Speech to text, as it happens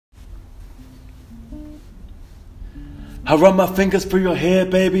I run my fingers through your hair,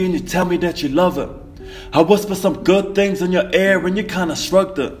 baby, and you tell me that you love it. I whisper some good things in your ear and you kinda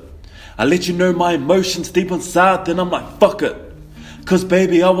shrugged it. I let you know my emotions deep inside, then I'm like, fuck it. Cause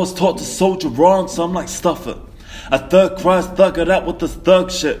baby, I was taught to soldier on, so I'm like, stuff it. I thug cries, thug it out with this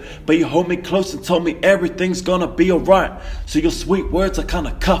thug shit, but you hold me close and told me everything's gonna be alright. So your sweet words, I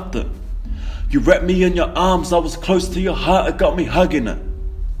kinda cuffed it. You wrapped me in your arms, I was close to your heart, it got me hugging it.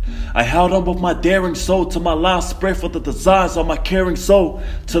 I held on with my daring soul to my last breath with the desires of my caring soul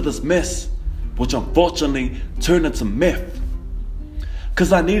to this mess, which unfortunately turned into meth.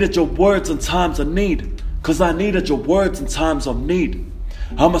 Cause I needed your words in times of need. Cause I needed your words in times of need.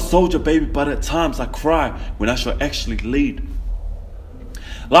 I'm a soldier, baby, but at times I cry when I should actually lead.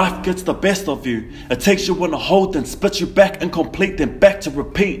 Life gets the best of you. It takes you in a hold, then spits you back incomplete, then back to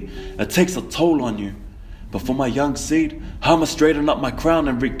repeat. It takes a toll on you. But for my young seed, I'ma straighten up my crown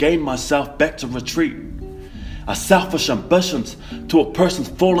and regain myself back to retreat. Our selfish ambitions to a person's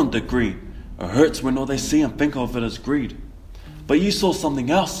fallen degree. It hurts when all they see and think of it is greed. But you saw something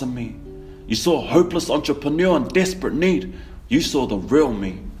else in me. You saw a hopeless entrepreneur in desperate need. You saw the real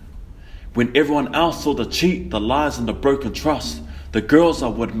me. When everyone else saw the cheat, the lies and the broken trust, the girls I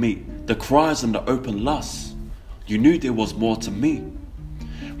would meet, the cries and the open lust, you knew there was more to me.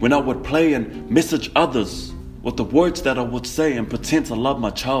 When I would play and message others with the words that I would say and pretend to love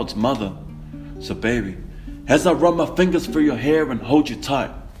my child's mother. So baby, as I run my fingers through your hair and hold you tight,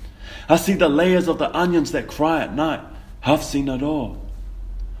 I see the layers of the onions that cry at night. I've seen it all.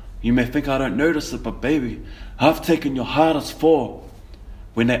 You may think I don't notice it, but baby, I've taken your hardest fall.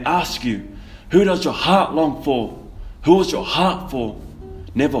 When they ask you, who does your heart long for? Who is your heart for?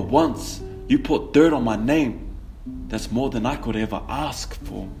 Never once you put dirt on my name. That's more than I could ever ask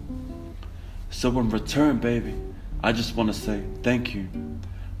for. So in return, baby, I just want to say thank you.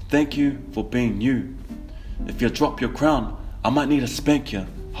 Thank you for being you. If you drop your crown, I might need to spank you.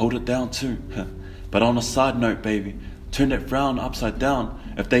 Hold it down too. But on a side note, baby, turn that frown upside down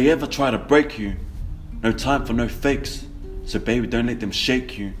if they ever try to break you. No time for no fakes. So baby, don't let them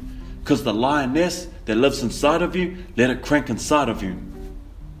shake you. Cause the lioness that lives inside of you, let it crank inside of you.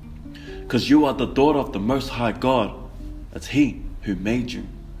 Cause you are the daughter of the Most High God. It's He who made you.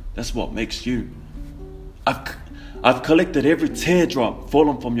 That's what makes you. I've collected every teardrop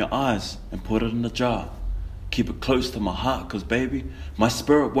fallen from your eyes and put it in a jar. Keep it close to my heart, cause baby, my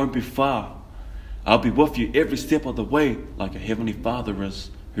spirit won't be far. I'll be with you every step of the way, like a heavenly Father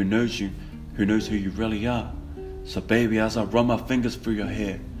is, who knows you, who knows who you really are. So baby, as I run my fingers through your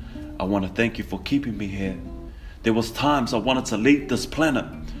hair, I want to thank you for keeping me here. There was times I wanted to leave this planet,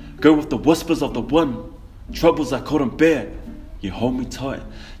 go with the whispers of the wind, troubles I couldn't bear. You hold me tight,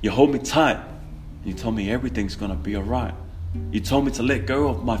 and you told me everything's gonna be alright. You told me to let go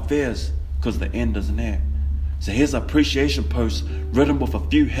of my fears, cause the end is near. So here's an appreciation post written with a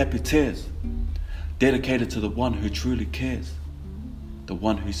few happy tears, dedicated to the one who truly cares, the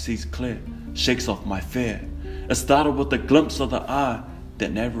one who sees clear, shakes off my fear. It started with a glimpse of the eye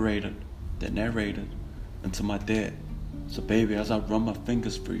that narrated into my dead. So baby, as I run my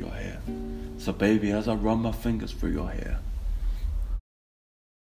fingers through your hair. So baby, as I run my fingers through your hair.